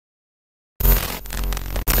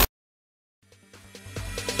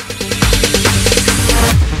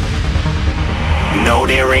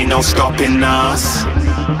there ain't no stopping us.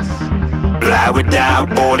 Fly without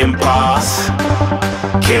boarding pass.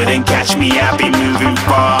 Couldn't catch me, I'll be moving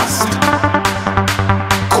fast.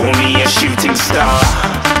 Call me a shooting star.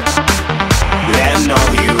 Let 'em know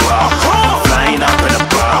who you are. Flying up in a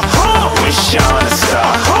bar. Wish on a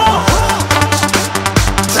star.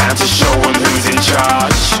 Time to show 'em who's in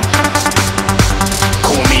charge.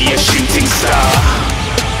 Call me a shooting star.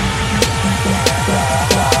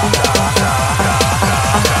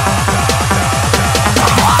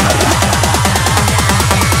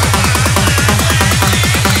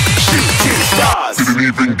 Didn't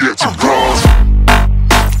even get to cross.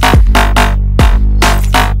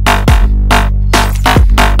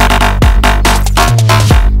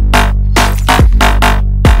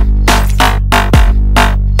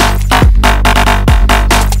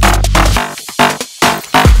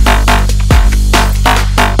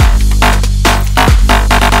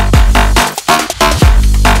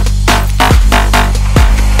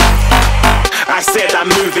 I said I'm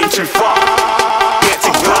moving too far. Get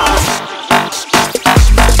to glass.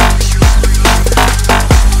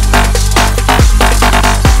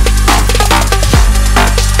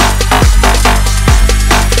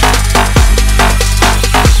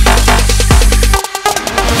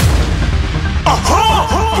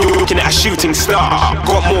 Looking at a shooting star.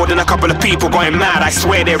 Got more than a couple of people going mad, I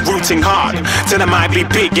swear they're rooting hard. Tell them I'd be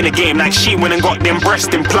big in the game like she went and got them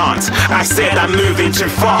breast implants. I said I'm moving too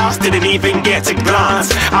fast, didn't even get a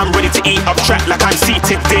glance. I'm ready to eat up track like I'm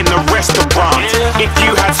seated in a restaurant. If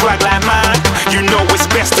you had swag like mine, you know it's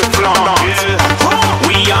best to flaunt.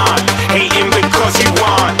 We aren't hating because you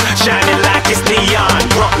aren't shining like it's neon,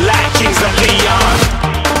 rock like kings of Leon.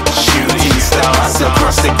 Shooting stars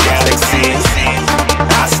across the galaxy.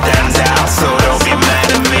 I stand out, so don't be mad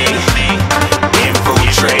at me.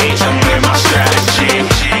 Infiltrate, I'm with my strategy.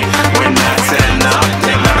 When I turn up,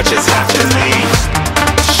 then I just have to leave.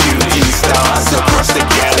 Shooting stars across the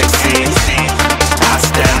galaxy. I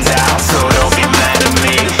stand out, so don't be mad at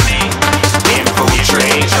me.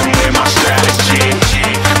 Infiltrate, I'm with my strategy.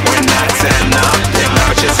 When I turn up, then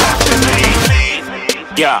I just have to leave.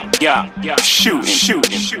 Yeah, shooting. Yeah, shooting.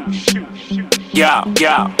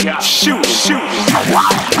 Yeah, shooting.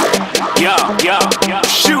 Yeah,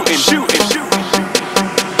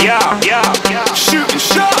 shooting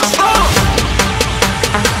shots.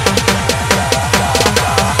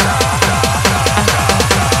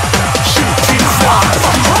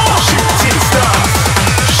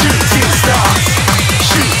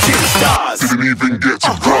 Shooting stars. Didn't even get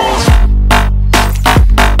to cross.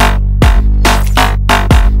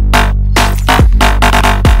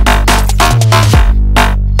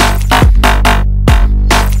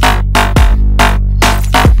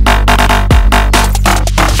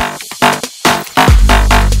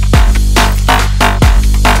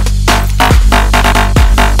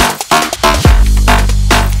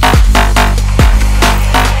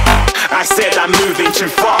 I said I'm moving too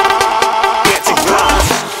far. Get to glass.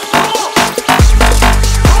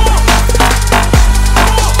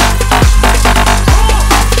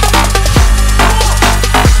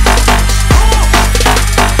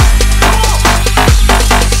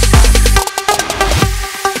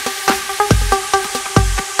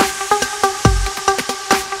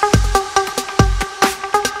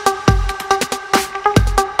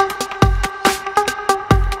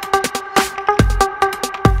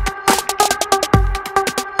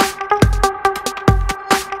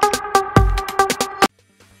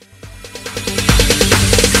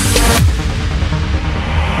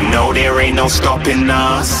 No, there ain't no stopping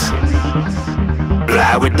us.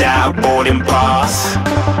 Fly without boarding pass.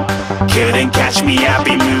 Couldn't catch me, I'll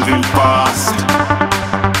be moving fast.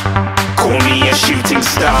 Call me a shooting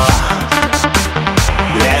star.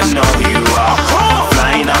 Let 'em know who you are.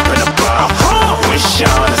 Flying up in a bar. Wish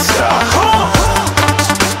on a star.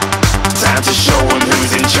 Time to show 'em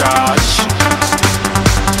who's in charge.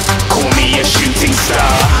 Call me a shooting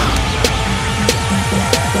star.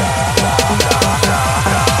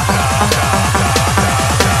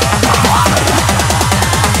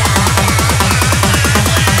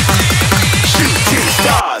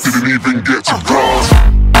 Didn't even get to cross.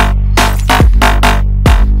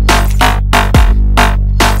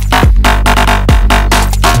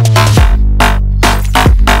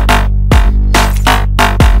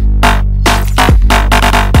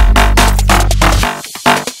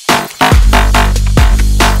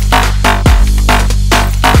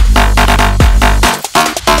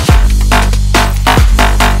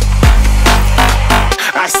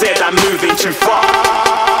 I said I'm moving too far.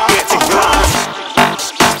 Get to glass.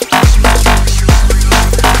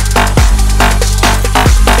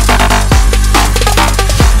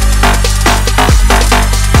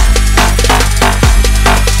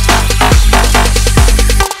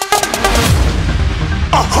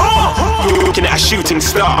 shooting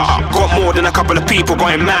star. Got more than a couple of people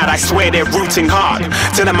going mad, I swear they're rooting hard.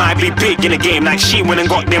 Tell them I'd be big in the game like she went and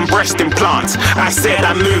got them breast implants. I said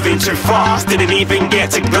I'm moving too fast, didn't even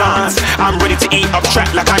get a glance. I'm ready to eat up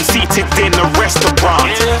track like I'm seated in a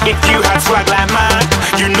restaurant. If you had swag like mine,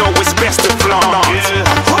 you know it's best to flaunt.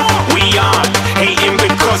 We aren't hating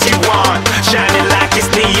because you aren't shining like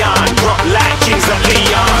it's neon, rock like kings of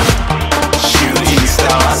Leon. Shooting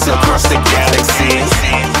stars across the galaxy,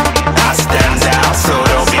 I stand out so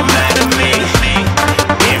don't be mad at me.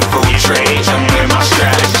 Infiltrate and with my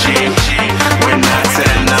strategy. When I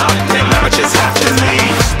turn up, then amateurs have to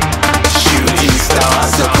leave. Shooting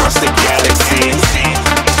stars across the galaxy,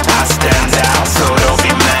 I stand out so don't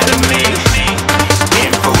be mad at me.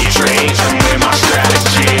 Infiltrate and with my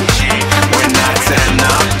strategy. When I turn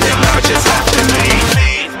up, then amateurs have to leave.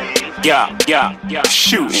 Yeah,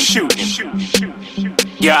 shooting.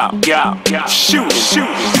 Yeah, shooting. Yeah, shooting.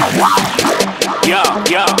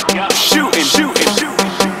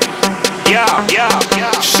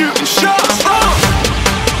 Yeah, shooting shots.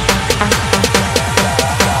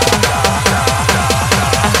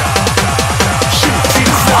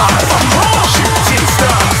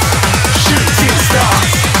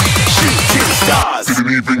 Shooting stars.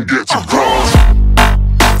 Didn't even get to cross.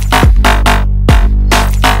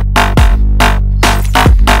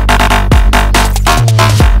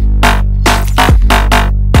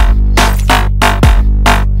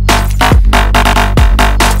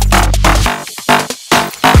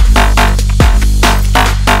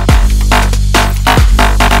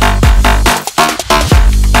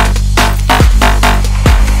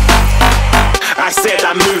 I said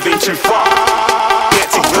I'm moving too far, get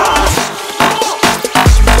to glass.